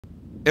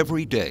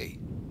Every day,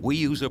 we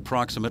use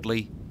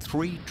approximately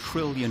 3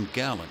 trillion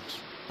gallons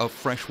of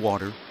fresh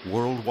water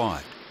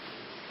worldwide.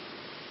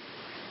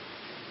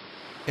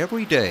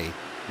 Every day,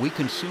 we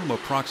consume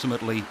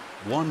approximately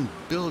 1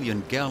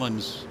 billion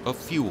gallons of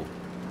fuel.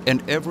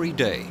 And every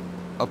day,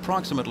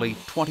 approximately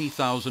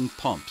 20,000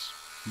 pumps,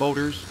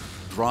 motors,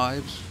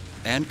 drives,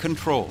 and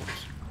controls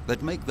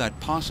that make that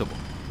possible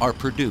are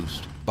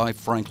produced by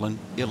Franklin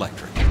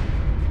Electric.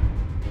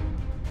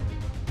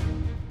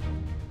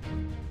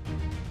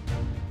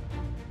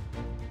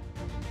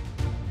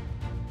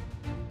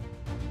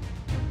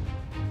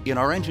 In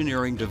our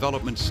Engineering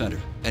Development Center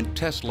and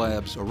test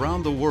labs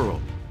around the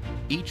world,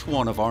 each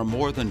one of our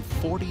more than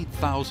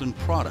 40,000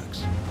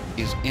 products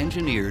is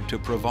engineered to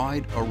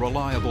provide a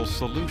reliable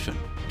solution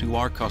to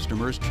our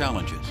customers'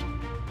 challenges.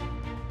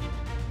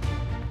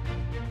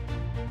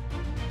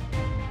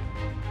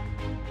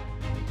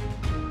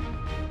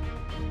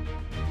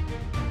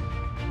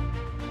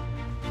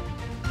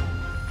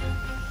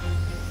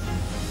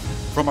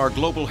 From our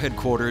global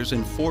headquarters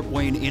in Fort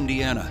Wayne,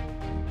 Indiana,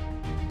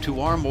 to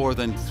our more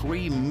than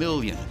 3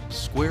 million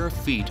square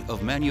feet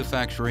of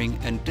manufacturing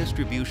and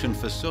distribution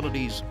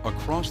facilities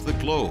across the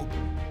globe,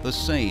 the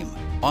same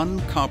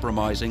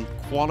uncompromising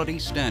quality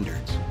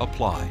standards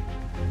apply.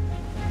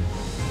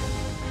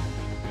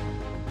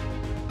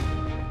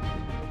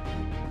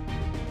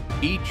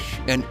 Each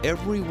and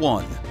every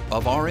one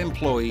of our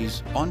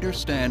employees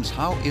understands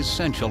how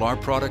essential our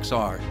products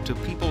are to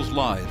people's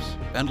lives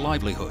and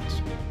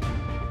livelihoods.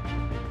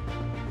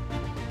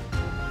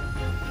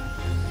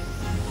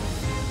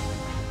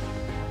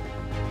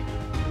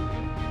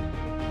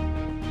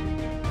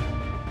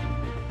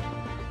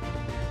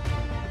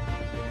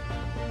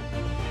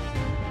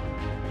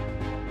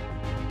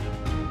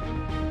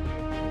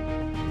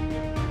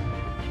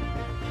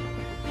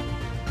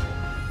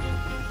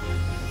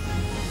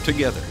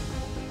 Together,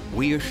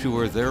 we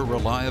assure their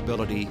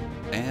reliability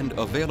and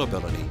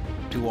availability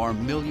to our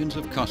millions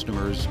of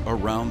customers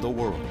around the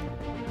world.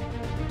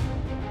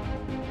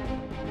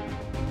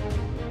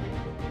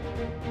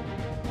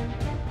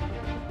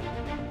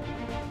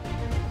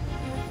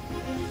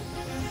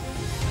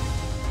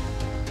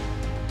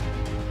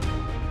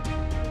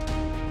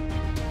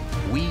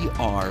 We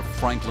are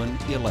Franklin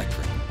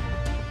Electric.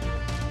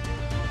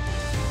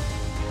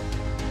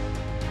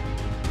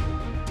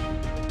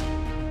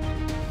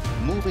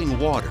 Moving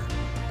water,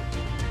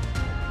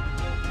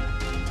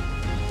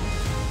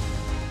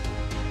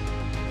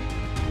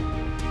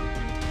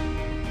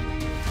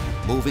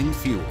 moving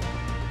fuel,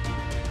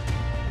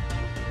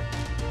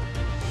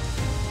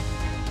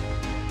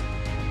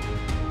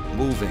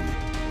 moving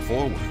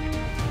forward.